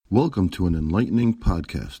Welcome to an enlightening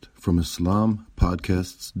podcast from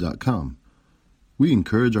IslamPodcasts.com. We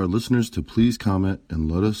encourage our listeners to please comment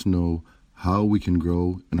and let us know how we can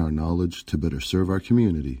grow in our knowledge to better serve our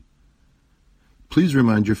community. Please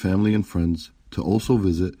remind your family and friends to also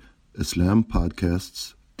visit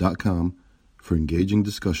IslamPodcasts.com for engaging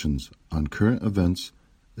discussions on current events,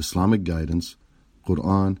 Islamic guidance,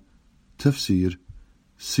 Quran, tafsir,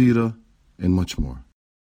 seerah, and much more.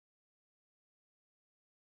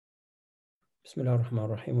 بسم الله الرحمن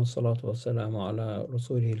الرحيم والصلاة والسلام على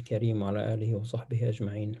رسوله الكريم وعلى آله وصحبه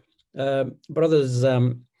أجمعين. Brothers,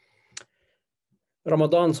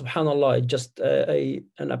 Ramadan, subhanallah, is just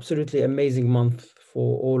an absolutely amazing month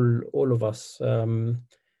for all of us.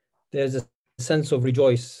 There's a sense of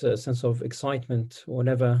rejoice, a sense of excitement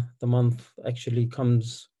whenever the month actually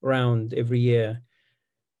comes around every year.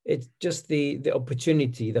 It's just the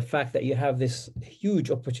opportunity, the fact that you have this huge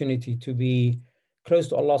opportunity to be close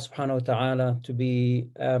to Allah subhanahu wa ta'ala, to be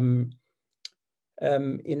in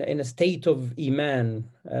a state of iman.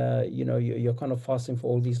 You're kind of fasting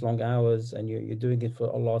for all these long hours and you're doing it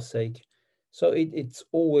for Allah's sake. So it's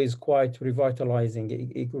always quite revitalizing.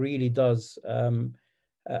 It really does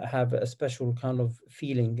have a special kind of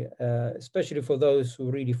feeling, especially for those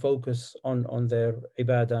who really focus on their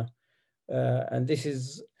ibadah. And this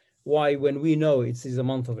is why when we know it is a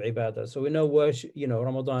month of ibadah, so we know worship,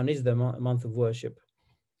 Ramadan is the month of worship.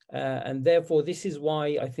 And therefore, this is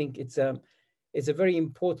why I think it's a very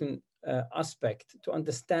important aspect to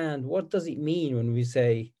understand what does it mean when we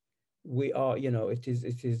say we are, it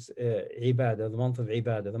is ibadah, the month of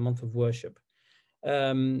ibadah, the month of worship.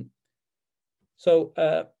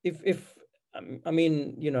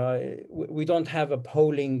 We don't have a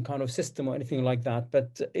polling kind of system or anything like that,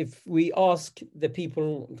 but if we ask the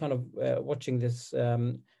people kind of watching this,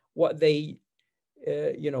 what they,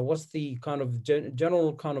 what's the kind of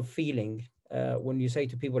general kind of feeling when you say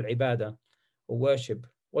to people ibadah or worship,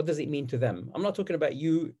 what does it mean to them? I'm not talking about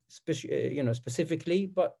you, specifically,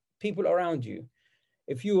 but people around you.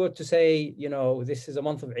 If you were to say, this is a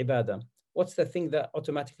month of ibadah, what's the thing that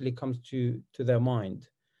automatically comes to their mind?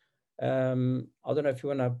 I don't know if you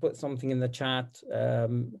want to put something in the chat.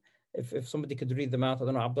 If somebody could read them out, I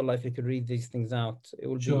don't know, Abdullah, if you could read these things out, it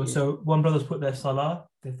will sure. be. So one brother's put their salah.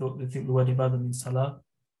 They think the word ibadah means salah.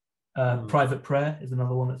 Private prayer is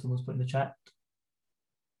another one that someone's put in the chat.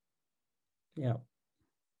 Yeah.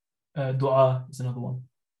 Dua is another one.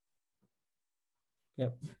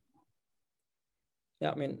 Yep.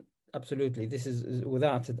 Yeah, I mean, absolutely. This is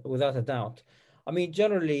without a doubt. I mean,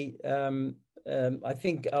 generally, I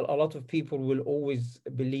think a lot of people will always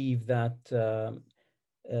believe that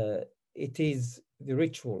it is the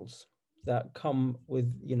rituals that come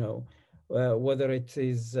with, whether it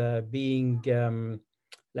is being,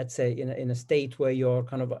 let's say, in a state where you're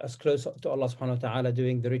kind of as close to Allah subhanahu wa ta'ala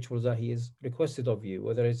doing the rituals that He is requested of you,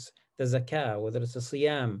 whether it's the zakah, whether it's a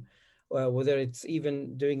siyam, whether it's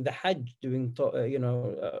even doing the hajj, doing,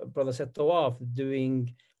 brother said tawaf,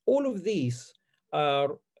 doing all of these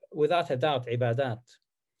are without a doubt ibadat.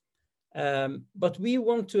 But we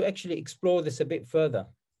want to actually explore this a bit further.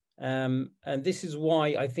 And this is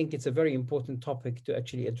why I think it's a very important topic to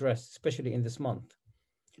actually address, especially in this month.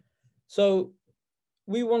 So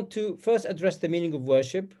we want to first address the meaning of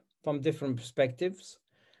worship from different perspectives.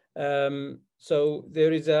 So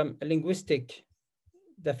there is a linguistic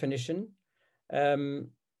definition.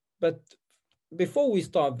 But before we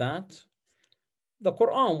start that, the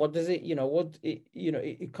Quran, what does it,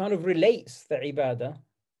 it kind of relates the ibadah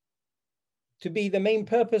to be the main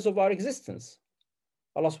purpose of our existence.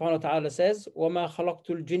 Allah subhanahu wa ta'ala says, وَمَا خَلَقْتُ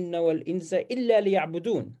الْجِنَّ وَالْإِنسَ إِلَّا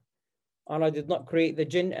لِيَعْبُدُونَ. Allah did not create the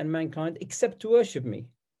jinn and mankind except to worship me.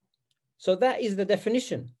 So that is the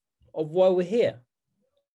definition of why we're here.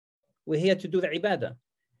 We're here to do the ibadah.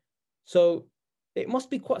 So it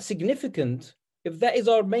must be quite significant if that is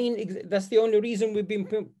our main, that's the only reason we've been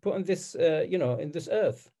put on this, in this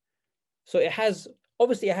earth. So it has a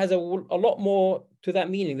lot more to that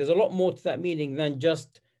meaning. There's a lot more to that meaning than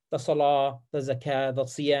just the salah, the zakah, the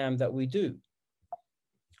siyam that we do.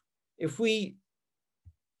 If we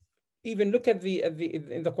even look at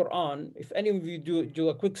in the Quran, if any of you do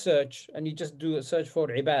a quick search and you just do a search for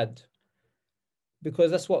ibad, because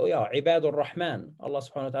that's what we are, Ibadur Rahman. Allah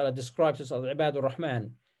subhanahu wa ta'ala describes us as Ibadur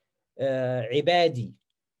Rahman. عبادي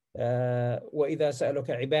وإذا سألك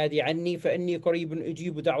عبادي عني فإني قريب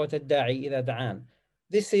أجيب دعوة الداعي إذا دعان.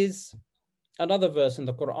 This is another verse in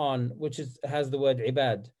the Quran which has the word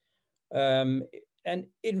ibad. And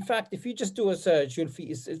in fact, if you just do a search, you'll see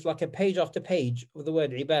it's like a page after page of the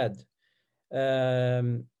word ibad.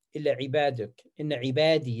 إلا عبادك إن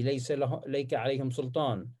عبادي ليس لك عليهم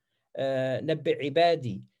سلطان. نبئ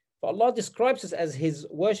عبادي. But Allah describes us as His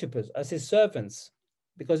worshippers, as His servants,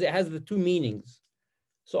 because it has the two meanings.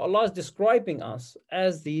 So Allah is describing us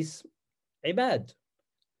as these ibad.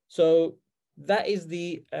 So that is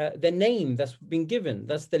the name that's been given.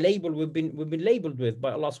 That's the label we've been labeled with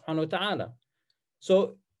by Allah subhanahu wa ta'ala.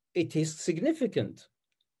 So it is significant.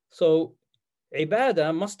 So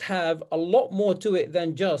ibadah must have a lot more to it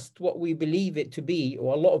than just what we believe it to be,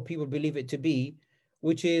 or a lot of people believe it to be,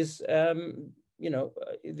 which is the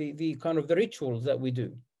kind of the rituals that we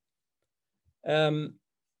do.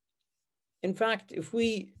 In fact, if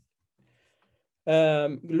we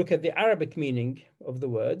look at the Arabic meaning of the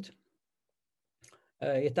word,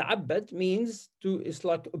 يتعبد means it's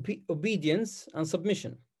like obedience and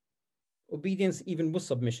submission. Obedience even with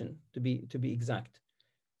submission, to be exact.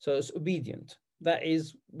 So it's obedient. That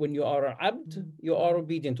is, when you are an abd, you are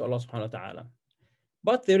obedient to Allah subhanahu wa ta'ala.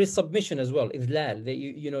 But there is submission as well, idlal, that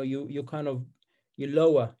you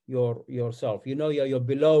lower yourself. You're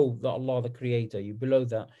below Allah, the creator, you're below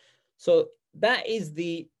that. So that is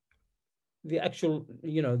the actual,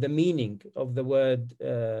 the meaning of the word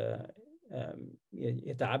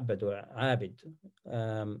يتعبد or abid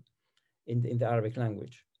in the Arabic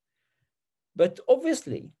language. But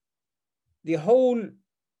obviously, the whole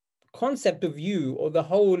concept of you, or the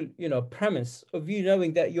whole premise of you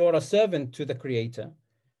knowing that you're a servant to the creator,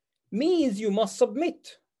 means you must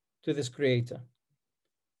submit to this creator.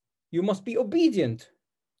 You must be obedient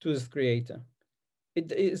to this creator.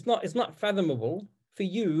 It's not fathomable for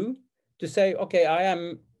you to say, okay, I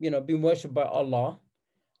am being worshipped by Allah.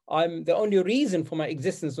 I'm the only reason for my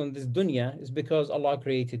existence on this dunya is because Allah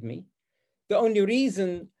created me. The only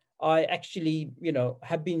reason I actually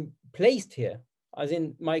have been placed here, as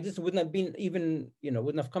in my existence wouldn't have been even, I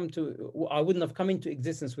wouldn't have come into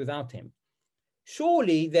existence without Him.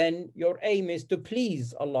 Surely then your aim is to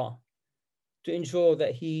please Allah, to ensure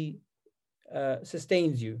that He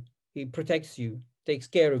sustains you, He protects you, takes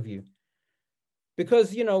care of you.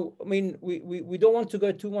 Because, we don't want to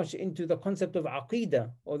go too much into the concept of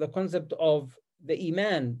aqidah or the concept of the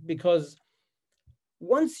iman, because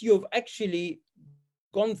once you've actually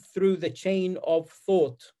gone through the chain of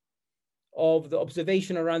thought of the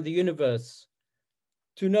observation around the universe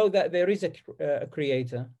to know that there is a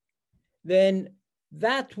creator, then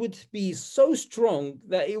that would be so strong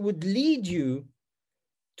that it would lead you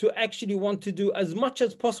to actually want to do as much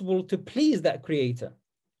as possible to please that creator.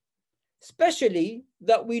 Especially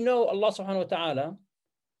that we know Allah subhanahu wa ta'ala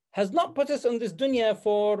has not put us on this dunya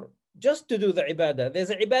for just to do the ibadah.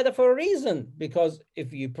 There's an ibadah for a reason, because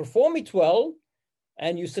if you perform it well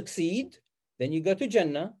and you succeed, then you go to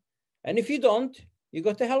Jannah. And if you don't, you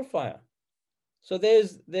go to hellfire. So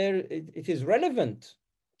it is relevant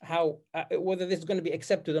how whether this is going to be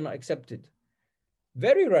accepted or not accepted.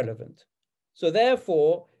 Very relevant. So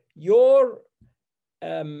therefore, your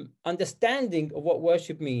understanding of what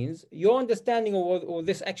worship means, your understanding of what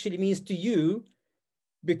this actually means to you,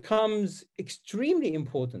 becomes extremely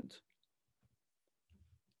important.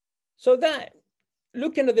 So that,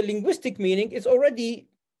 looking at the linguistic meaning, is already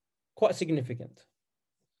quite significant.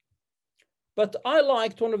 But I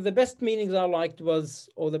liked, one of the best meanings I liked was,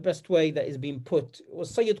 or the best way that is being put,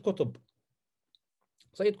 was Sayyid Qutb.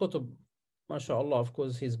 Sayyid Qutb, mashallah, of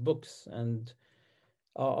course, his books and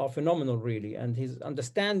are phenomenal, really, and his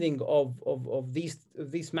understanding of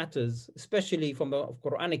these matters, especially from a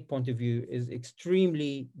Quranic point of view, is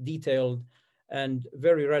extremely detailed and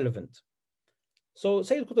very relevant. So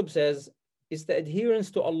Sayyid Qutb says, it's the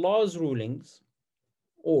adherence to Allah's rulings,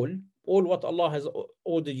 all what Allah has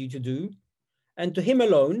ordered you to do, and to Him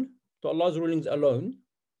alone, to Allah's rulings alone,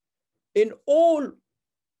 in all,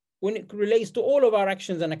 when it relates to all of our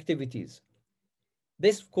actions and activities.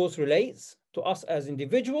 This, of course, relates to us as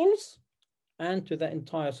individuals and to the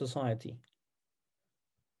entire society.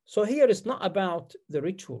 So here it's not about the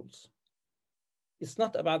rituals. It's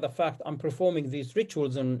not about the fact I'm performing these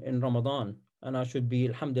rituals in Ramadan and I should be,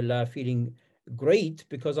 alhamdulillah, feeling great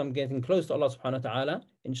because I'm getting close to Allah subhanahu wa ta'ala.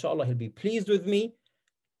 Inshallah, He'll be pleased with me.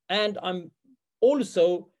 And I'm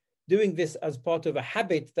also doing this as part of a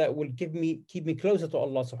habit that will keep me closer to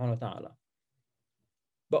Allah subhanahu wa ta'ala.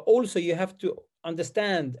 But also you have to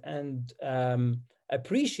understand and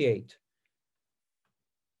appreciate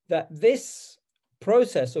that this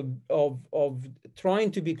process of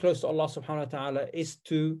trying to be close to Allah subhanahu wa ta'ala is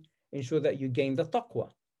to ensure that you gain the taqwa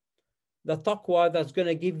that's going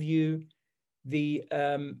to give you the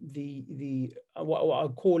what I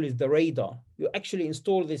call is the radar. You actually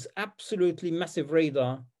install this absolutely massive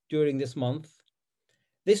radar during this month.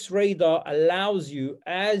 This radar allows you,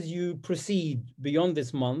 as you proceed beyond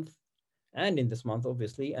this month, and in this month,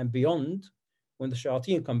 obviously, and beyond, when the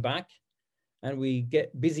shayateen come back and we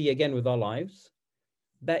get busy again with our lives,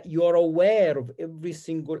 that you're aware of every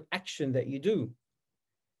single action that you do,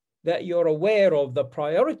 that you're aware of the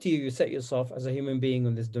priority you set yourself as a human being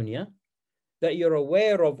on this dunya, that you're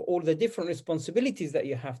aware of all the different responsibilities that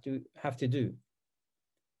you have to do.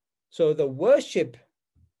 So the worship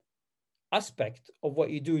aspect of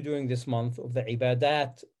what you do during this month, of the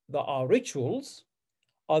ibadat, that are rituals,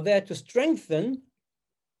 are there to strengthen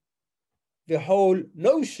the whole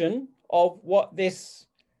notion of what this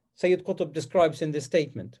Sayyid Qutb describes in this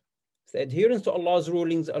statement. It's the adherence to Allah's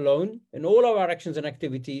rulings alone in all of our actions and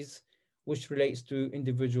activities, which relates to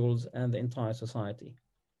individuals and the entire society.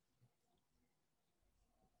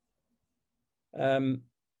 And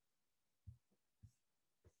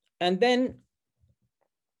then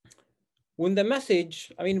when the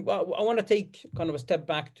message, I mean, I want to take kind of a step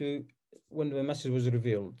back to when the message was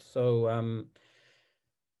revealed. So,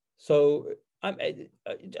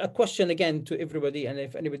 a question again to everybody, and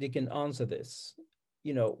if anybody can answer this,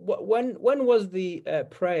 you know, when was the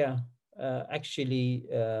prayer actually?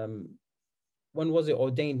 When was it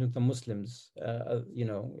ordained to the Muslims? You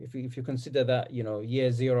know, if you consider that, you know,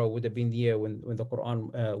 year 0 would have been the year when the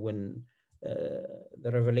Quran, when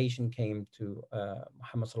the revelation came to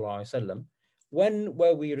Muhammad sallallahu alaihi wasallam. When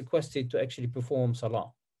were we requested to actually perform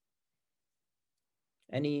salah?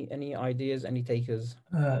 Any ideas? Any takers?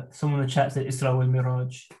 Someone in the chat said Isra wal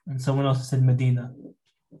Miraj, and someone else said Medina.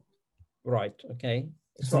 Right. Okay.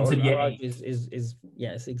 Someone said Miraj is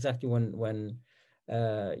yes, exactly when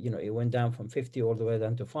you know, it went down from 50 all the way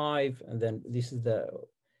down to 5, and then this is the.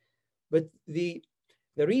 But the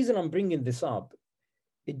reason I'm bringing this up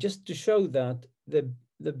is just to show that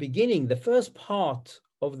the beginning, the first part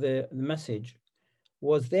of the message,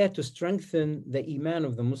 was there to strengthen the iman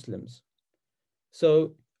of the Muslims.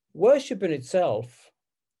 So worship in itself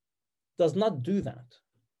does not do that.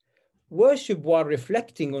 Worship while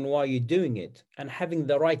reflecting on why you're doing it and having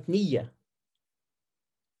the right niyyah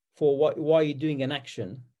for why you're doing an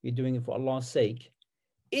action, you're doing it for Allah's sake,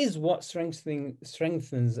 is what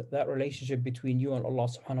strengthens that relationship between you and Allah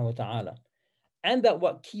subhanahu wa ta'ala. And that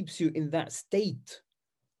what keeps you in that state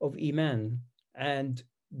of iman and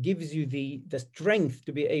gives you the strength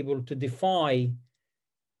to be able to defy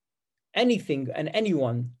anything and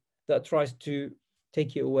anyone that tries to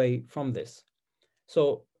take you away from this.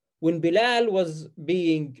 So when Bilal was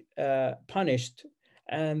being punished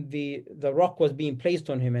and the rock was being placed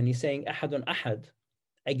on him and he's saying Ahadun Ahad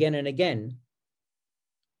again and again,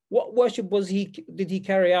 what worship did he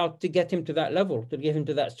carry out to get him to that level, to get him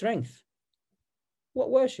to that strength?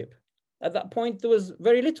 What worship? At that point, there was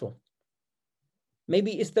very little.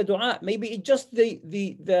 Maybe it's the dua, maybe it's just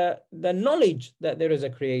the knowledge that there is a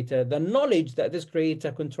creator, the knowledge that this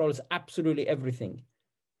creator controls absolutely everything.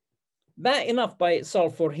 That enough by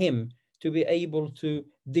itself for him to be able to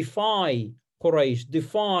defy Quraysh,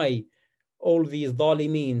 defy all these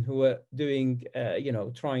dhalimeen who were doing, you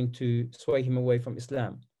know, trying to sway him away from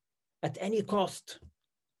Islam at any cost,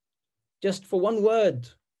 just for one word.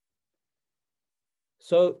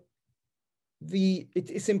 So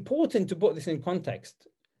it's important to put this in context.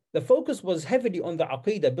 The focus was heavily on the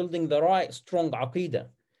aqidah, building the right, strong aqidah.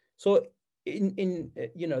 So in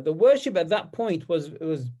you know, the worship at that point was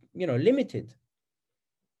you know, limited.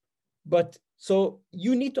 But so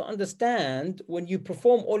you need to understand when you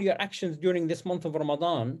perform all your actions during this month of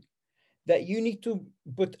Ramadan, that you need to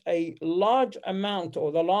put a large amount,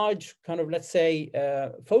 or the large kind of, let's say,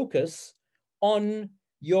 focus on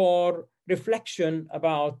your reflection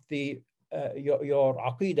about your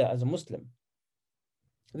aqidah as a Muslim.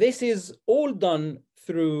 This is all done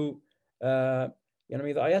through, you know,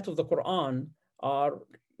 the ayat of the Quran are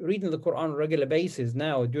reading the Quran on a regular basis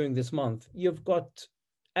now during this month. You've got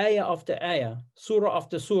ayah after ayah, surah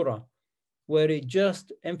after surah, where it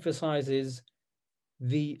just emphasizes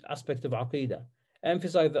the aspect of aqidah,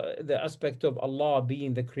 emphasize the aspect of Allah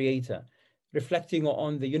being the creator, reflecting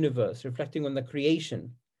on the universe, reflecting on the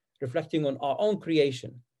creation, reflecting on our own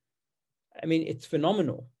creation. I mean, it's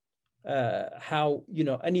phenomenal how, you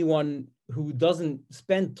know, anyone who doesn't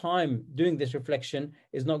spend time doing this reflection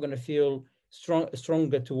is not going to feel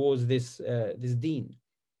stronger towards this deen.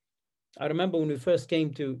 I remember when we first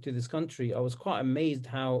came to this country, I was quite amazed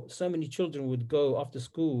how so many children would go after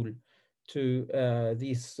school to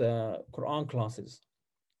these Quran classes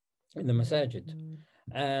in the masajid.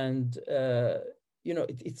 And you know,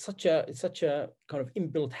 it's such a kind of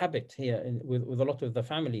inbuilt habit here with a lot of the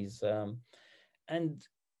families. And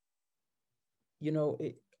you know,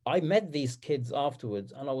 I met these kids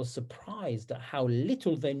afterwards, and I was surprised at how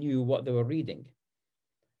little they knew what they were reading.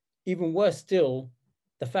 even worse still,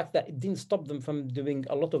 the fact that it didn't stop them from doing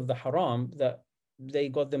a lot of the haram that they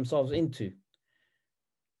got themselves into.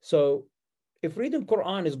 So if reading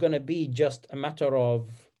Quran is going to be just a matter of,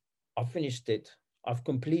 I've finished it, I've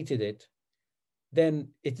completed it, then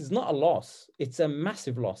it is not a loss. It's a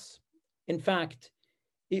massive loss. In fact,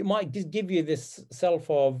 it might just give you this sense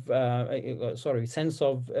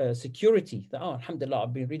of security that, oh, alhamdulillah,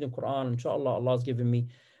 I've been reading Quran, inshallah, Allah's given me,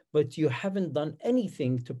 but you haven't done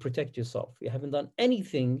anything to protect yourself. You haven't done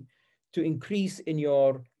anything to increase in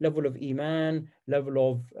your level of iman,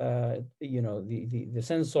 level of, the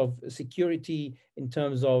sense of security in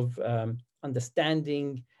terms of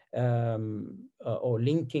understanding or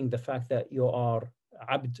linking the fact that you are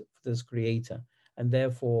abd for this creator. And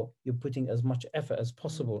therefore, you're putting as much effort as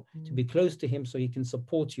possible to be close to him so he can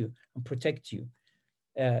support you and protect you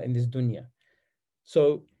in this dunya.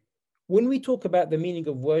 So when we talk about the meaning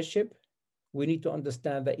of worship, we need to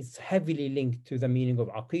understand that it's heavily linked to the meaning of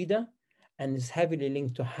aqidah, and it's heavily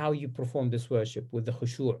linked to how you perform this worship with the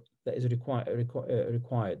khushu' that is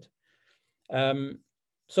required.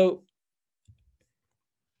 So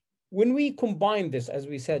when we combine this, as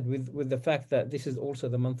we said, with the fact that this is also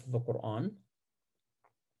the month of the Quran,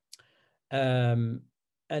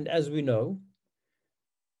 and as we know,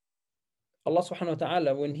 Allah subhanahu wa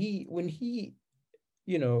ta'ala, when he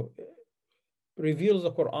reveals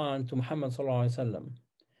the Quran to Muhammad sallallahu alaihi wasallam,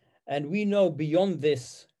 and we know beyond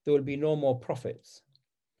this there will be no more prophets,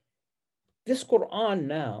 this Quran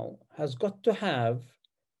now has got to have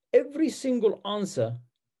every single answer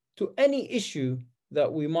to any issue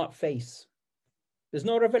that we might face. There's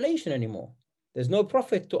no revelation anymore. There's no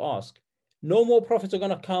prophet to ask. No more prophets are going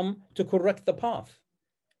to come to correct the path.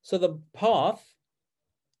 So the path,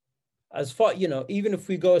 as far, even if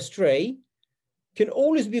we go astray, can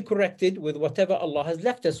always be corrected with whatever Allah has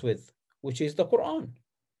left us with, which is the Quran.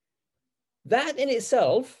 That in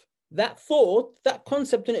itself, that thought, that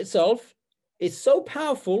concept in itself is so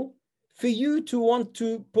powerful for you to want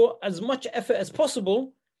to put as much effort as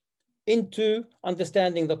possible into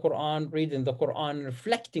understanding the Quran, reading the Quran,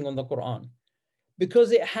 reflecting on the Quran,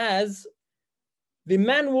 because it has the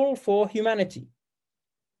manual for humanity.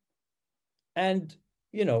 And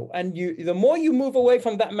the more you move away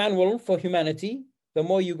from that manual for humanity, the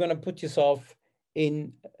more you're going to put yourself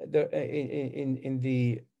in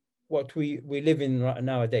the what we live in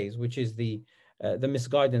nowadays, which is the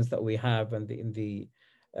misguidance that we have and the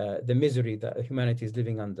misery that humanity is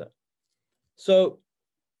living under. So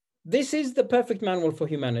this is the perfect manual for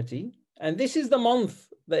humanity, and this is the month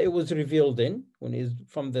that it was revealed in, when it is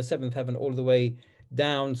from the seventh heaven all the way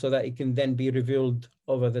down, so that it can then be revealed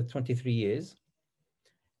over the 23 years.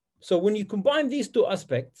 So when you combine these two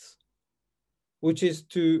aspects, which is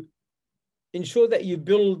to ensure that you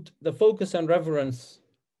build the focus and reverence,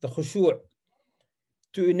 the khushu',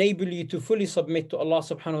 to enable you to fully submit to Allah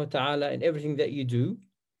subhanahu wa ta'ala in everything that you do,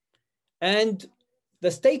 and the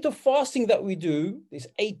state of fasting that we do is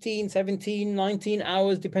 18, 17, 19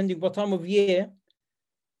 hours, depending what time of year.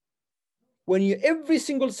 When you, every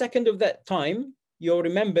single second of that time, you'll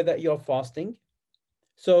remember that you're fasting.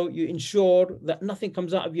 So you ensure that nothing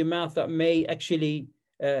comes out of your mouth that may actually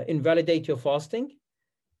invalidate your fasting.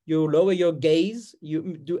 You lower your gaze.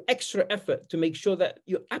 You do extra effort to make sure that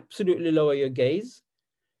you absolutely lower your gaze.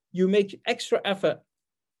 You make extra effort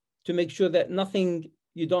to make sure that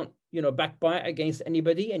you don't backbite against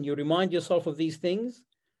anybody, and you remind yourself of these things.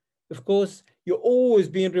 Of course, you're always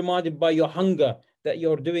being reminded by your hunger that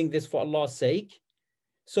you're doing this for Allah's sake.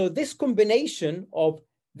 So this combination of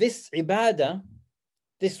this ibadah,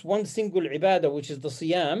 this one single ibadah, which is the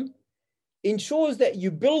siyam, ensures that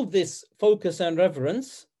you build this focus and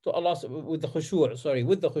reverence to Allah with the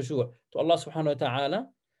khushu' to Allah subhanahu wa ta'ala,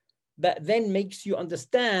 that then makes you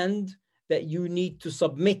understand that you need to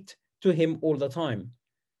submit to him all the time.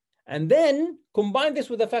 And then combine this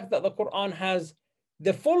with the fact that the Quran has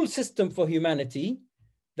the full system for humanity.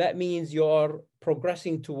 That means you're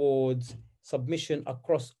progressing towards submission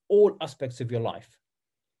across all aspects of your life.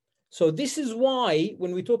 So this is why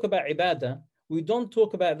when we talk about ibadah, we don't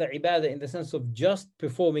talk about the ibadah in the sense of just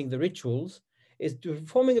performing the rituals. It's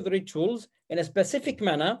performing the rituals in a specific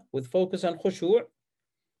manner with focus and khushu',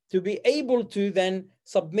 to be able to then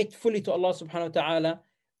submit fully to Allah subhanahu wa ta'ala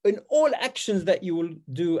in all actions that you will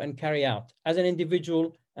do and carry out as an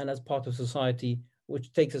individual and as part of society,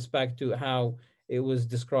 which takes us back to how it was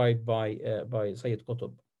described by Sayyid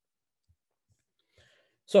Qutb.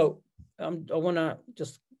 So I want to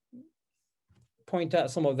just point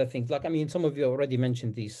out some of the things. Some of you already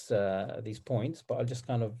mentioned these points, but I'll just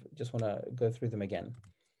want to go through them again.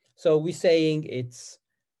 So we're saying it's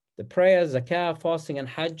The prayers, zakah, fasting, and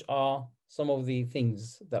hajj are some of the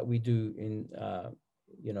things that we do in,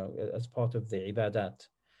 as part of the ibadat.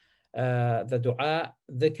 The dua,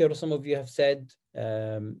 dhikr, some of you have said,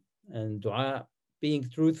 and dua, being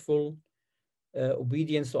truthful,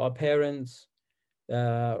 obedience to our parents,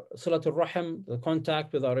 Salatul Rahim, the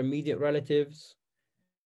contact with our immediate relatives,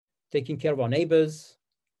 taking care of our neighbors.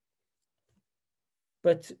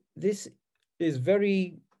 But this is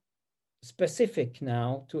very specific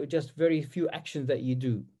now to just very few actions that you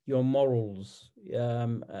do, your morals,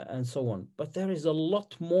 and so on. But there is a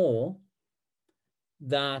lot more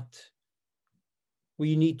that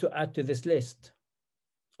we need to add to this list.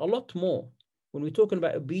 A lot more when we're talking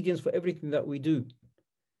about obedience for everything that we do.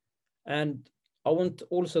 And I want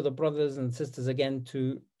also the brothers and sisters again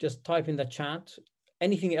to just type in the chat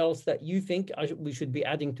anything else that you think we should be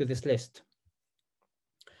adding to this list.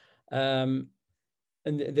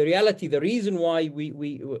 And the reality, the reason why we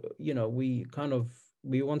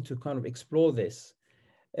want to kind of explore this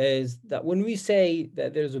is that when we say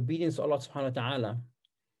that there's obedience to Allah subhanahu wa ta'ala,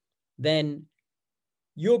 then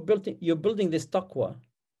you're building this taqwa,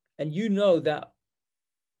 and you know that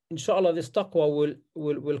inshallah this taqwa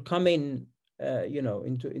will come in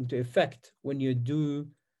into effect when you do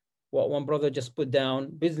what one brother just put down,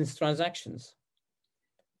 business transactions.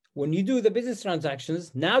 When you do the business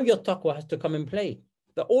transactions, now your taqwa has to come in play.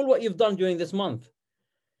 That all what you've done during this month,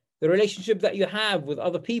 the relationship that you have with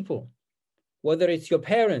other people, whether it's your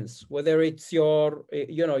parents, whether it's your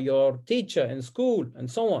teacher in school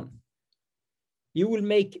and so on, you will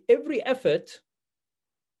make every effort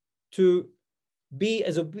to be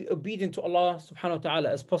as obedient to Allah subhanahu wa ta'ala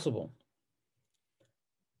as possible.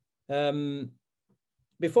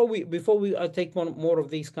 Before we take more of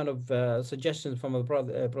these kind of suggestions from our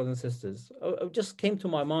brothers and sisters, it just came to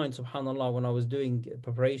my mind, subhanAllah, when I was doing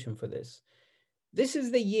preparation for this. This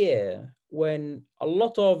is the year when a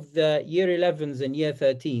lot of the year 11s and year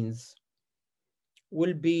 13s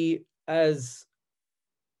will be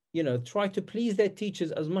try to please their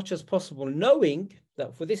teachers as much as possible, knowing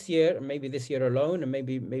that for this year, and maybe this year alone, and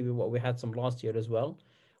maybe what we had some last year as well,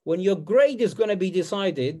 when your grade is going to be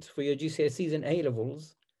decided for your GCSEs and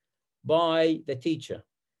A-levels by the teacher.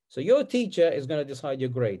 So your teacher is going to decide your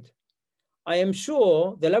grade. I am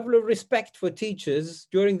sure the level of respect for teachers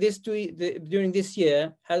during this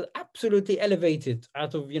year has absolutely elevated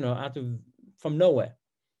out of from nowhere.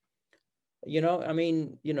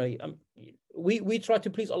 We try to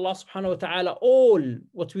please Allah subhanahu wa ta'ala all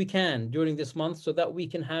what we can during this month so that we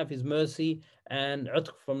can have his mercy and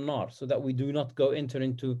utq from nar, so that we do not enter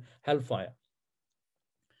into hellfire.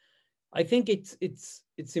 I think it's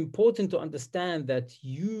important to understand that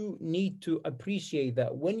you need to appreciate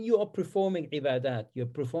that when you are performing ibadat, you're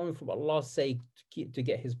performing for Allah's sake to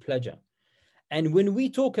get his pleasure. And when we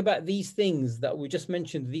talk about these things that we just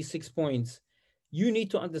mentioned, these 6 points, you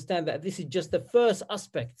need to understand that this is just the first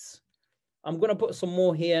aspects. I'm going to put some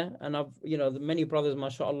more here, and many brothers,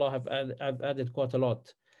 mashallah, have added quite a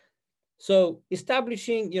lot. So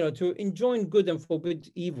establishing, to enjoin good and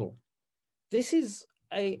forbid evil. This is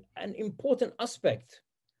an important aspect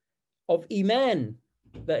of Iman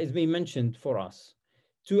that is being mentioned for us.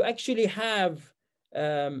 To actually have,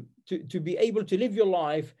 to be able to live your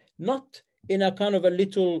life, not in a kind of a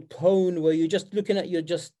little tone where you're just looking at your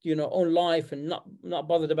own life and not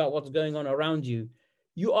bothered about what's going on around you.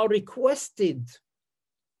 You are requested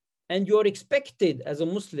and you're expected as a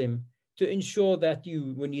Muslim to ensure that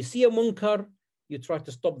when you see a munkar, you try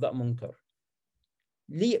to stop that munkar.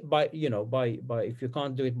 By if you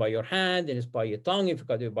can't do it by your hand, then it's by your tongue. If you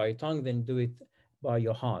can't do it by your tongue, then do it by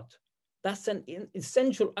your heart. That's an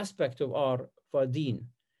essential aspect of our deen.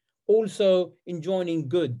 Also, enjoining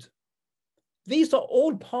good. These are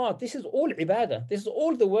all this is all ibadah. This is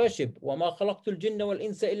all the worship. وَمَا خَلَقْتُ الْجِنَّ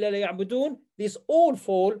وَالْإِنسَ إِلَّا لِيَعْبُدُونَ. These all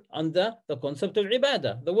fall under the concept of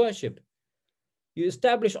ibadah, the worship. You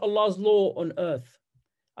establish Allah's law on earth.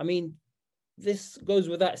 I mean, this goes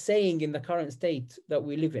without saying in the current state that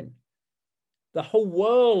we live in. The whole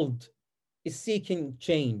world is seeking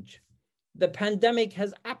change. The pandemic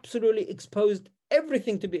has absolutely exposed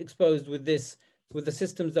everything to be exposed with the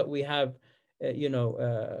systems that we have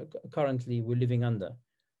currently we're living under.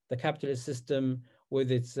 The capitalist system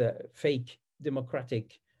with its fake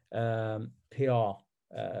democratic PR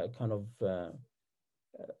kind of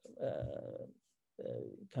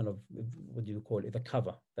what do you call it? The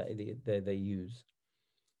cover that they use.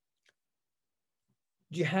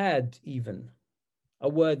 Jihad, even a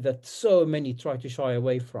word that so many try to shy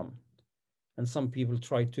away from, and some people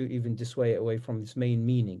try to even dissuade away from its main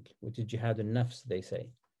meaning, which is jihad and nafs, they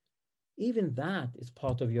say. Even that is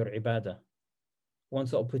part of your ibadah.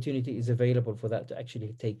 once the opportunity is available for that to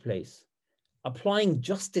actually take place. Applying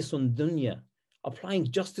justice on dunya, applying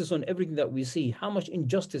justice on everything that we see. How much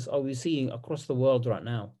injustice are we seeing across the world right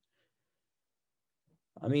now?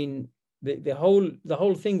 I mean, the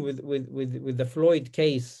whole thing with the Floyd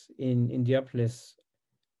case in Indianapolis,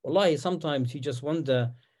 wallahi, sometimes you just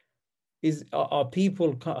wonder, are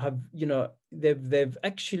people have, you know, they've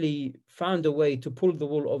actually found a way to pull the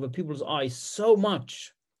wool over people's eyes so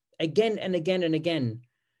much, again and again and again.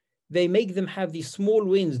 They make them have these small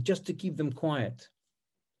wins just to keep them quiet.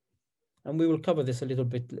 And we will cover this a little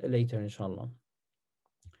bit later, inshallah.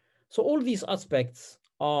 So all these aspects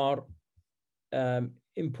are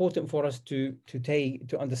important for us to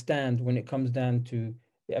understand when it comes down to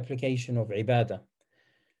the application of ibadah.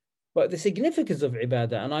 But the significance of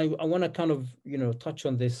ibadah, and I want to kind of, you know, touch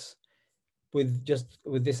on this with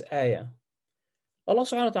this ayah. Allah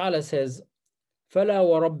subhanahu wa ta'ala says, فَلَا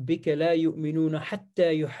وَرَبِّكَ لَا يُؤْمِنُونَ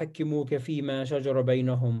حَتَّى يُحَكِّمُوكَ فِي مَا شَجَرَ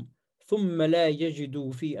بَيْنَهُمْ ثُمَّ لَا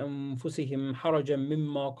يَجِدُوا فِي أَنفُسِهِمْ حَرَجًا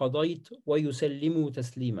مِمَّا قَضَيْتَ وَيُسَلِّمُوا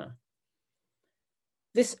تَسْلِيمًا.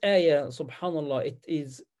 This ayah, subhanallah, it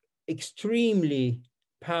is extremely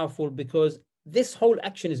powerful because this whole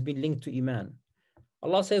action has been linked to Iman.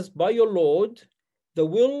 Allah says, by your Lord, the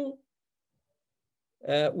will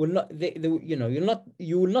not, you know,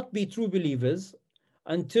 you will not be true believers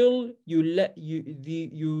until you let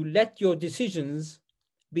your decisions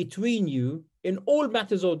between you in all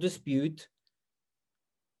matters of dispute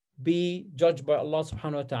be judged by Allah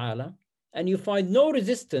subhanahu wa ta'ala, and you find no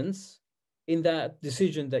resistance in that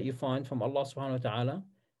decision that you find from Allah subhanahu wa ta'ala,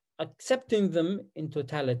 accepting them in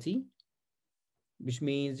totality, which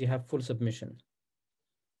means you have full submission.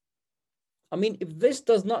 I mean, if this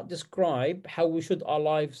does not describe how we should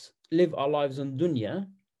live our lives on dunya,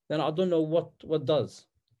 then I don't know what does.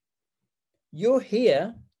 You're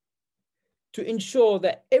here to ensure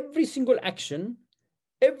that every single action,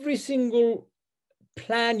 every single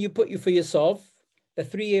plan you put for yourself, the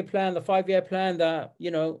 3-year plan, the 5-year plan, that,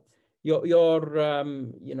 you know, your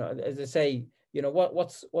you know, as I say, you know,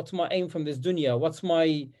 what's my aim from this dunya? What's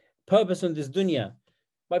my purpose on this dunya?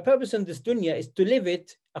 My purpose in this dunya is to live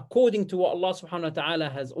it according to what Allah subhanahu wa ta'ala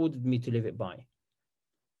has ordered me to live it by.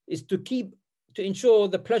 Is to ensure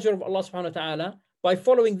the pleasure of Allah subhanahu wa ta'ala by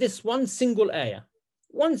following this one single ayah.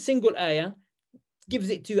 One single ayah gives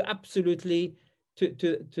it to you absolutely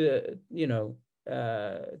to you know,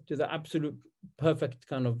 to the absolute perfect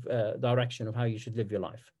kind of direction of how you should live your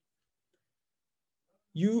life.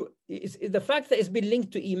 It's the fact that it's been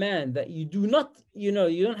linked to Iman, that you do not, you know,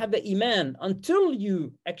 you don't have the Iman until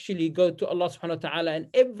you actually go to Allah subhanahu wa ta'ala and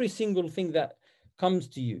every single thing that comes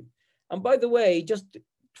to you. And by the way, just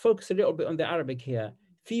focus a little bit on the Arabic here.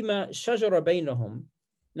 فِيمَا شَجَرَ بَيْنَهُمْ.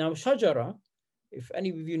 Now, shajara, if any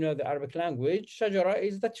of you know the Arabic language, shajara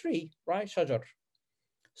is the tree, right? Shajar.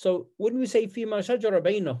 So when we say فِيمَا شَجَرَ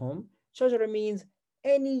بَيْنَهُمْ, shajara means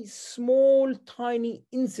any small, tiny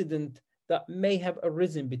incident that may have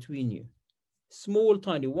arisen between you. Small,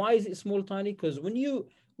 tiny. Why is it small, tiny? Because when you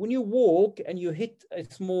walk and you hit a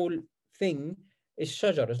small thing, it's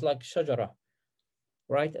shajar. It's like shajara,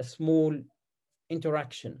 right? A small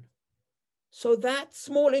interaction. So that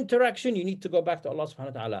small interaction, you need to go back to Allah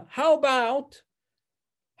subhanahu wa ta'ala. How about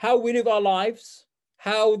how we live our lives?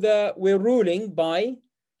 How we're ruling by?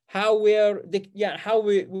 How we have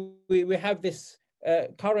this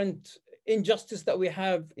current injustice that we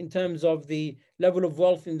have in terms of the level of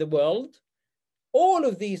wealth in the world. All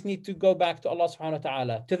of these need to go back to Allah subhanahu wa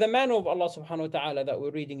ta'ala, to the manner of Allah subhanahu wa ta'ala that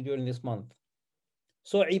we're reading during this month.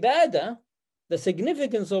 So ibadah, the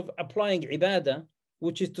significance of applying ibadah,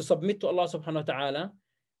 which is to submit to Allah subhanahu wa ta'ala,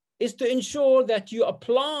 is to ensure that you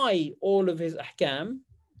apply all of his ahkam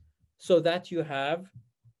so that you have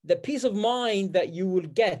the peace of mind that you will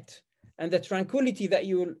get and the tranquility that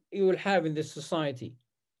you will have in this society.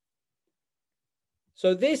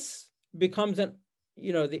 So this becomes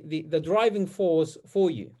the driving force for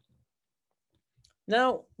you.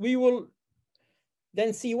 Now we will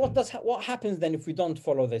then see what happens then if we don't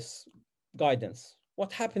follow this guidance.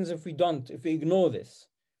 What happens if we ignore this?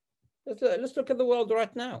 Let's look at the world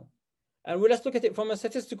right now, and let's look at it from a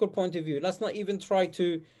statistical point of view. Let's not even try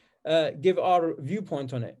to give our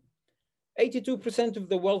viewpoint on it. 82% of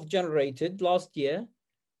the wealth generated last year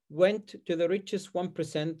went to the richest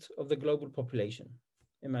 1% of the global population.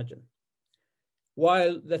 Imagine.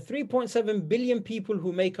 While the 3.7 billion people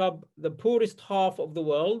who make up the poorest half of the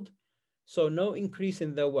world saw no increase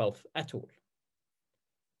in their wealth at all.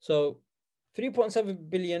 So 3.7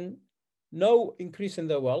 billion, no increase in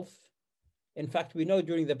their wealth. In fact, we know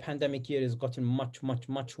during the pandemic year has gotten much, much,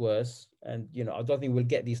 much worse. And, I don't think we'll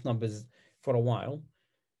get these numbers for a while,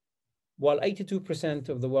 while 82%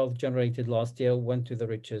 of the wealth generated last year went to the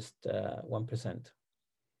richest 1%.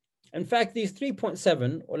 In fact, these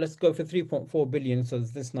 3.7, or let's go for 3.4 billion, so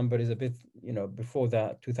this number is a bit, before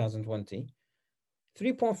that, 2020.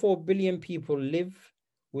 3.4 billion people live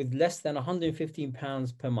with less than 115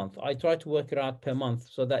 pounds per month. I try to work it out per month,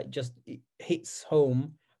 so that just hits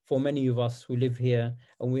home for many of us who live here,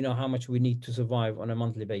 and we know how much we need to survive on a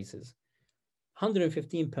monthly basis.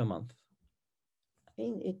 115 per month. I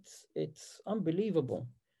mean, it's unbelievable.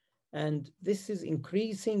 And this is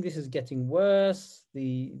increasing, this is getting worse.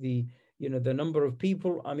 The number of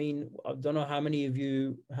people, I mean, I don't know how many of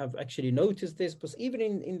you have actually noticed this, but even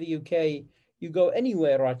in the UK, you go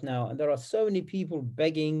anywhere right now, and there are so many people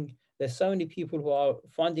begging. There's so many people who are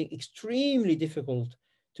finding extremely difficult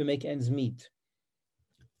to make ends meet.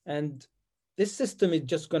 And this system is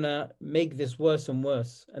just going to make this worse and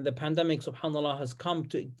worse. And the pandemic, subhanAllah, has come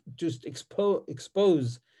to just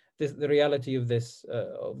expose the reality of this,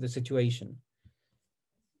 of the situation.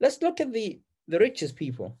 Let's look at the richest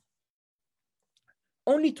people.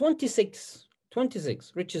 Only 26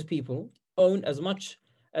 richest people own as much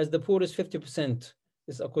as the poorest 50%,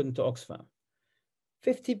 this is according to Oxfam.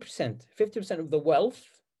 50% of the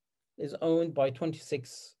wealth is owned by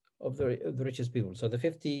 26 of the richest people. So the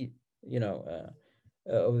 50, the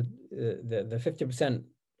 50%,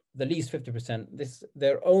 the least 50%,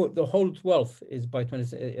 the whole wealth is by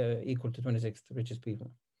equal to 26 richest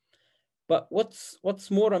people. But what's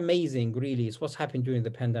more amazing really is what's happened during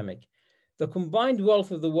the pandemic. The combined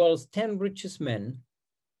wealth of the world's 10 richest men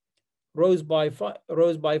rose by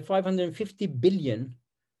 $550 billion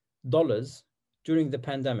during the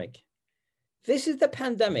pandemic. This is the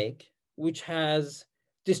pandemic which has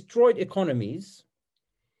destroyed economies,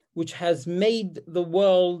 which has made the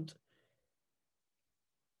world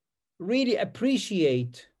really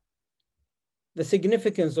appreciate the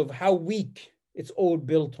significance of how weak it's all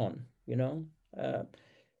built on.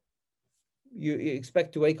 You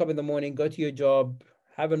expect to wake up in the morning, go to your job,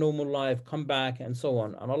 have a normal life, come back, and so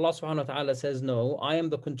on. And Allah subhanahu wa ta'ala says, no, I am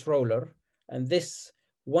the controller. And this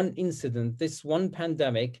one incident, this one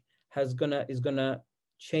pandemic is gonna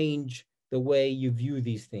change the way you view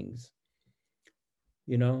these things.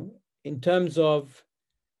 In terms of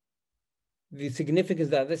the significance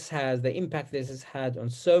that this has, the impact this has had on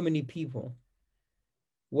so many people,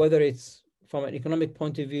 whether it's from an economic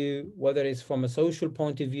point of view, whether it's from a social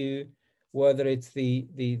point of view, whether it's the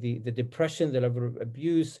depression, the level of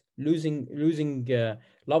abuse, losing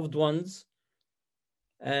loved ones.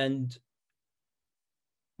 And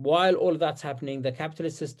while all of that's happening, the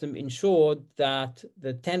capitalist system ensured that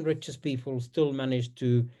the 10 richest people still managed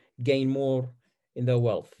to gain more in their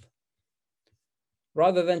wealth.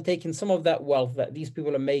 Rather than taking some of that wealth that these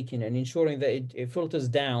people are making and ensuring that it filters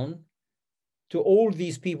down to all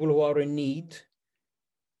these people who are in need,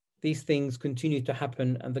 these things continue to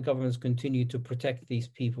happen, and the governments continue to protect these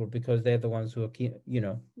people because they're the ones who are,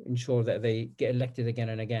 ensure that they get elected again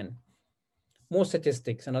and again. More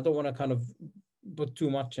statistics, and I don't want to kind of put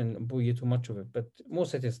too much and bore you too much of it, but more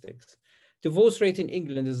statistics. Divorce rate in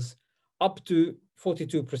England is up to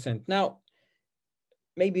 42%. Now,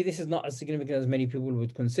 maybe this is not as significant as many people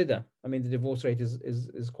would consider. I mean, the divorce rate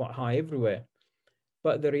is quite high everywhere.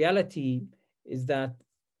 But the reality is that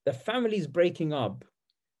the family is breaking up.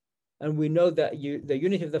 And we know that the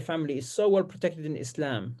unity of the family is so well protected in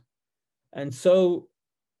Islam. And so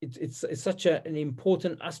it's such an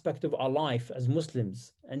important aspect of our life as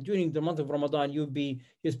Muslims. And during the month of Ramadan, you're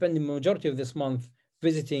spending the majority of this month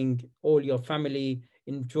visiting all your family,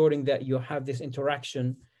 ensuring that you have this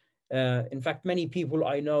interaction. In fact, many people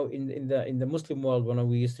I know in the Muslim world, when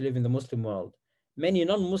we used to live in the Muslim world, many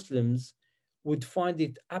non-Muslims would find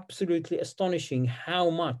it absolutely astonishing how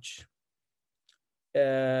much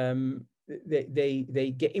they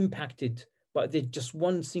get impacted by just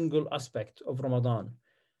one single aspect of Ramadan,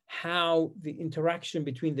 how the interaction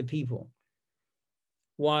between the people.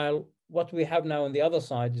 While what we have now on the other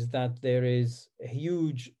side is that there is a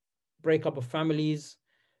huge breakup of families.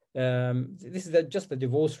 This is just the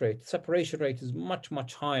divorce rate. Separation rate is much,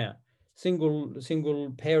 much higher.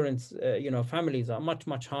 Single parents, families are much,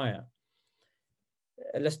 much higher.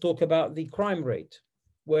 Let's talk about the crime rate,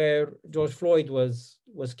 where George Floyd was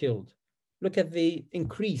killed. Look at the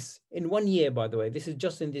increase in 1 year, by the way. This is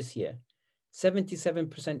just in this year.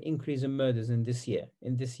 77% increase in murders in this year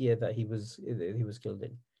that he was killed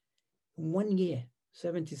in. In 1 year,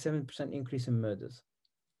 77% increase in murders.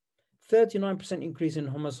 39% increase in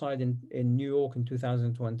homicide in New York in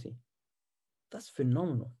 2020. That's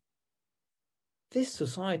phenomenal. This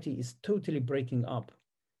society is totally breaking up.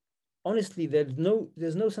 honestly, there's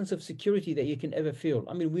no sense of security that you can ever feel.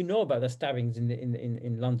 I mean, we know about the stabbings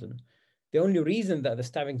in London. The only reason that the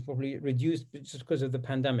stabbings probably reduced is just because of the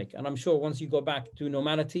pandemic. And I'm sure once you go back to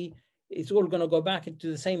normality, it's all going to go back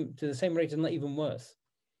into the same rate, and not even worse.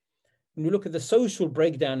 When you look at the social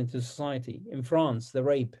breakdown into society in France, the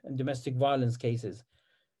rape and domestic violence cases,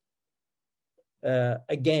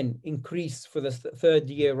 again, increased for the third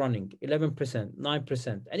year running, 11%,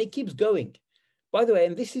 9%, and it keeps going. By the way,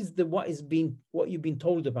 and this is what you've been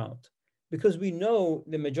told about, because we know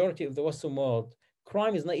the majority of the Western world,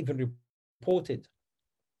 crime is not even reported.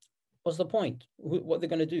 What's the point? What they're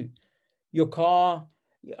going to do? Your car,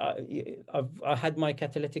 I had my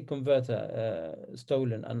catalytic converter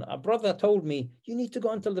stolen, and a brother told me, you need to go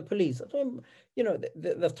and tell the police. I told him, you know,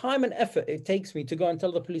 the time and effort it takes me to go and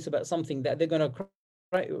tell the police about something that they're going to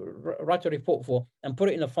write a report for and put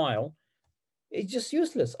it in a file, it's just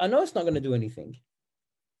useless. I know it's not going to do anything.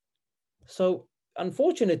 So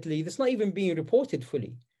unfortunately, it's not even being reported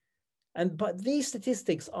fully. But these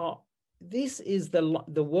statistics this is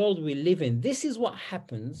the world we live in. This is what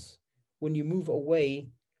happens when you move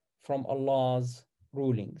away from Allah's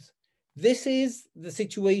rulings. This is the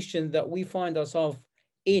situation that we find ourselves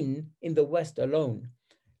in the West alone.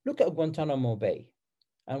 Look at Guantanamo Bay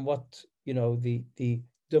and what, you know, the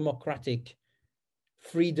democratic,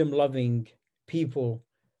 freedom-loving people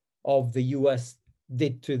of the US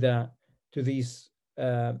did to these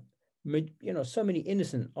you know, so many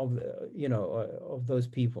innocent of those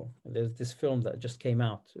people. There's this film that just came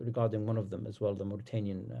out regarding one of them as well, the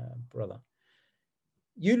Mauritanian brother.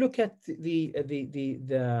 You look at the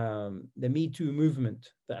Me Too movement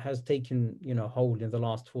that has taken, you know, hold in the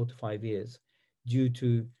last 4 to 5 years, due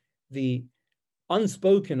to the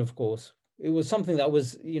unspoken, of course. It was something that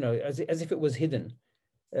was, you know, as if it was hidden,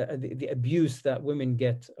 the abuse that women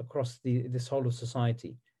get across this whole of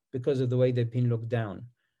society because of the way they've been looked down.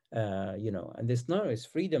 You know, and it's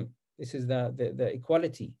freedom. This is the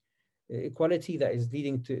equality that is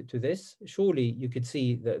leading to this. Surely you could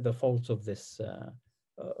see the faults of this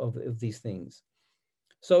of these things.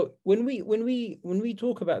 So when we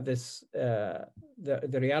talk about this,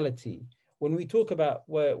 the reality, when we talk about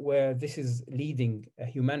where this is leading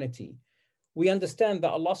humanity, we understand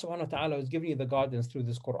that Allah subhanahu wa ta'ala has given you the guidance through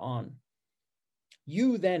this Quran.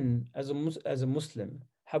 You then, as a Muslim,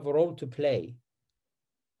 have a role to play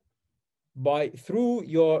through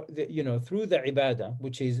the ibadah,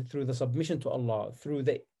 which is through the submission to Allah, through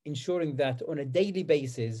the ensuring that on a daily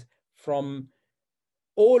basis, from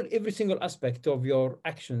every single aspect of your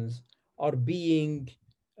actions are being,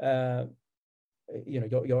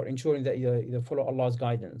 you're ensuring that you follow Allah's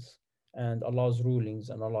guidance and Allah's rulings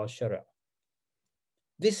and Allah's shari'ah.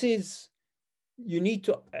 You need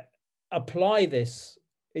to apply this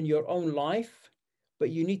in your own life,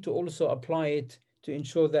 but you need to also apply it to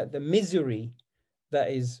ensure that the misery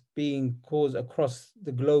that is being caused across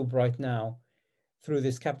the globe right now through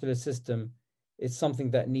this capitalist system is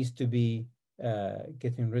something that needs to be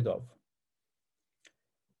getting rid of.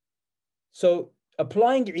 So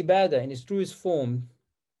applying ibadah in its truest form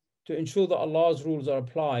to ensure that Allah's rules are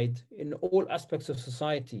applied in all aspects of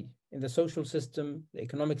society, in the social system, the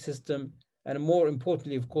economic system, and more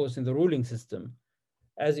importantly, of course, in the ruling system,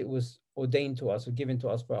 as it was ordained to us or given to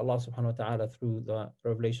us by Allah subhanahu wa ta'ala through the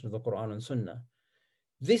revelation of the Quran and Sunnah.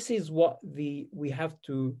 This is what we have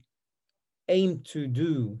to aim to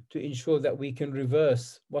do to ensure that we can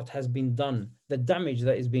reverse what has been done, the damage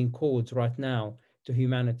that is being caused right now to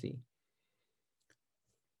humanity.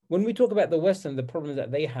 When we talk about the West and the problems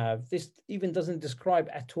that they have, this even doesn't describe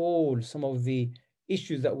at all some of the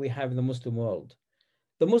issues that we have in the Muslim world.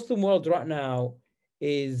 The Muslim world right now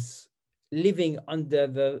is living under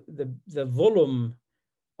the dhulm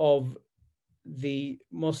of the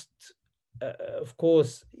most, of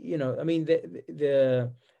course, you know, I mean,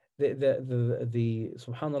 the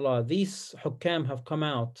subhanallah, these hukam have come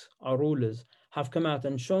out, our rulers have come out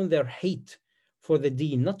and shown their hate for the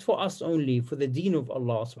deen, not for us only, for the deen of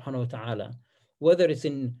Allah subhanahu wa ta'ala, whether it's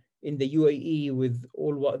in the UAE with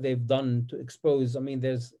all what they've done to expose. I mean,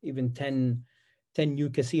 there's even 10 new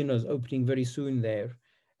casinos opening very soon there.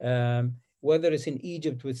 Whether it's in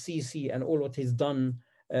Egypt with Sisi and all what he's done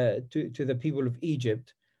to the people of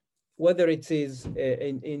Egypt, whether it is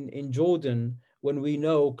in Jordan, when we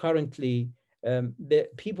know currently that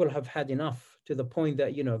people have had enough, to the point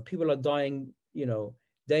that, you know, people are dying, you know,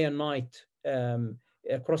 day and night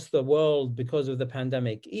across the world because of the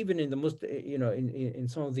pandemic. Even in the in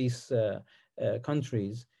some of these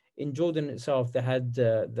countries, in Jordan itself, they had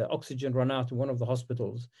the oxygen run out in one of the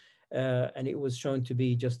hospitals, and it was shown to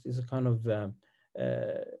be just as a kind of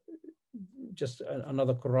just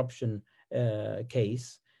another corruption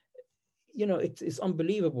case. It's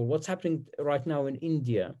unbelievable what's happening right now in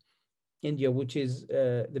India, which is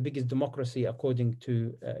the biggest democracy according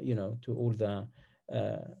to to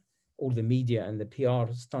all the media and the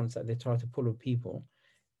PR stunts that they try to pull with people.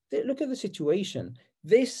 Look at the situation.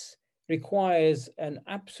 This requires an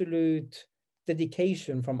absolute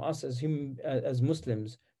dedication from us as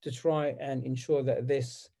Muslims to try and ensure that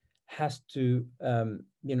this has to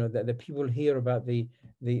that the people hear about the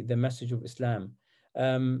message of Islam.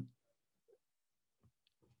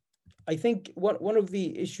 I think one of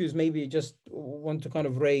the issues maybe just want to kind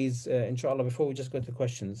of raise, inshallah, before we just go to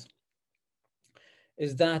questions,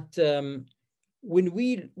 is that when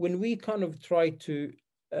we kind of try to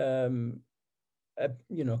kind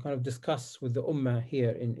of discuss with the Ummah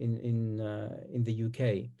here in the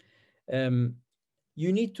UK,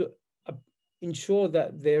 you need to ensure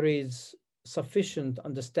that there is sufficient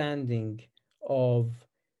understanding of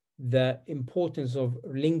the importance of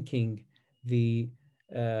linking the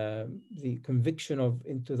conviction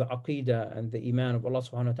into the Aqidah and the Iman of Allah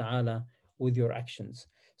subhanahu wa ta'ala with your actions.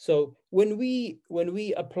 So when we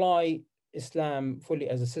apply Islam fully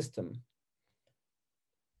as a system,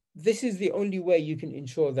 this is the only way you can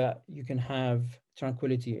ensure that you can have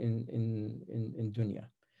tranquility in dunya.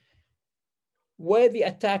 Where the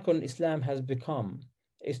attack on Islam has become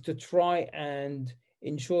is to try and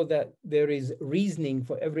ensure that there is reasoning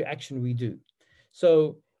for every action we do.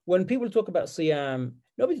 So when people talk about Siyam,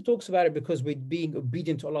 nobody talks about it because we're being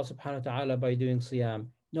obedient to Allah subhanahu wa ta'ala by doing Siyam.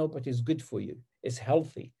 No, but it's good for you. It's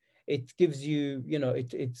healthy. It gives you,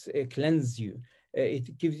 it cleanses you.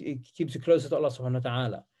 It keeps you closer to Allah subhanahu wa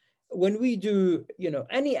ta'ala. When we do,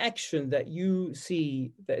 any action that you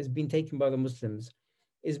see that has been taken by the Muslims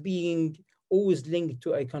is being always linked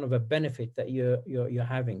to a kind of a benefit that you're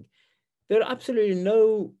having. There are absolutely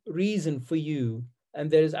no reason for you, and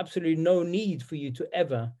there is absolutely no need for you to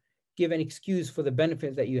ever give an excuse for the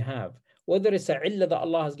benefits that you have. Whether it's a illah that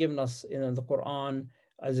Allah has given us in the Quran,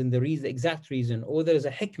 as in the exact reason, or there is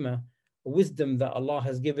a hikmah, a wisdom that Allah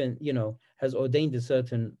has given, has ordained a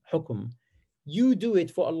certain hukum. You do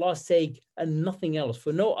it for Allah's sake and nothing else,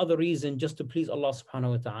 for no other reason, just to please Allah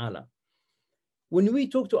subhanahu wa ta'ala. When we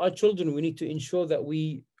talk to our children, we need to ensure that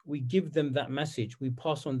we give them that message, we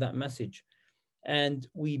pass on that message, and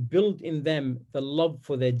we build in them the love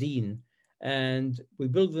for their deen, and we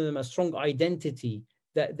build in them a strong identity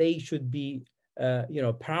that they should be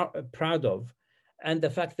proud of, and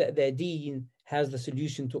the fact that their deen has the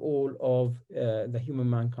solution to all of the human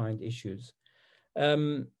mankind issues.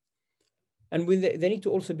 And they need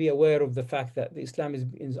to also be aware of the fact that Islam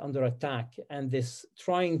is under attack, and this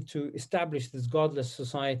trying to establish this godless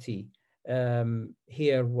society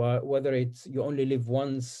here, whether it's you only live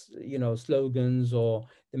once, slogans, or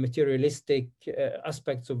the materialistic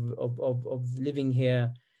aspects of living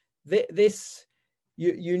here.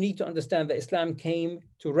 You need to understand that Islam came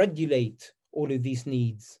to regulate all of these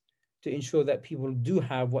needs, to ensure that people do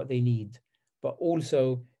have what they need, but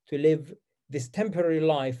also to live this temporary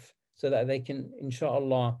life so that they can,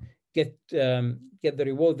 inshallah, get the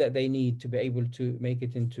reward that they need to be able to make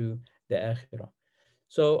it into the akhirah.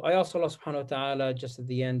 So I ask Allah subhanahu wa ta'ala just at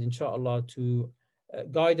the end, inshallah, to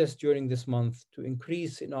guide us during this month, to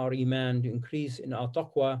increase in our iman, to increase in our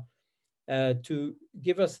taqwa, to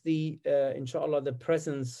give us inshallah, the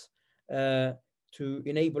presence to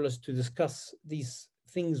enable us to discuss these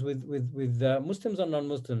things with Muslims and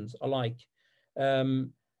non-Muslims alike,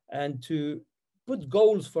 and to put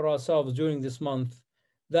goals for ourselves during this month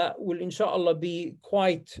that will inshallah be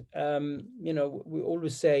quite, we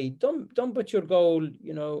always say, don't put your goal,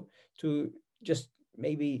 to just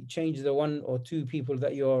maybe change the one or two people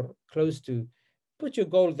that you're close to. Put your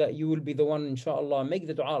goal that you will be the one, inshallah, make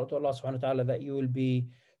the dua to Allah subhanahu wa ta'ala that you will be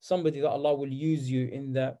somebody that Allah will use you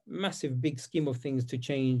in the massive big scheme of things to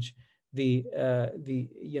change the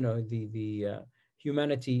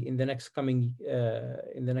humanity in the next coming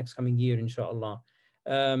year, inshallah.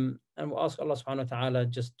 And we'll ask Allah subhanahu wa ta'ala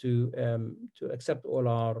just to accept all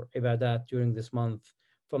our ibadat during this month,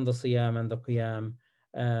 from the siyam and the qiyam,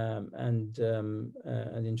 and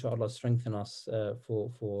inshallah strengthen us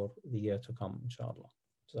for the year to come, inshallah.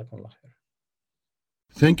 Jazakumullah khair.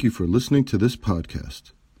 Thank you for listening to this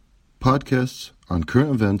podcast. Podcasts on current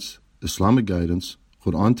events, Islamic guidance,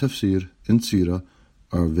 Quran tafsir, and seerah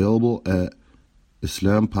are available at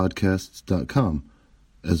islampodcasts.com,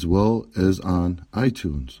 as well as on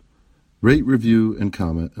iTunes. Rate, review, and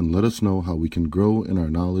comment, and let us know how we can grow in our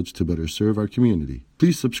knowledge to better serve our community.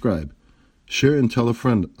 Please subscribe, share, and tell a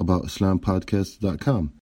friend about islampodcasts.com.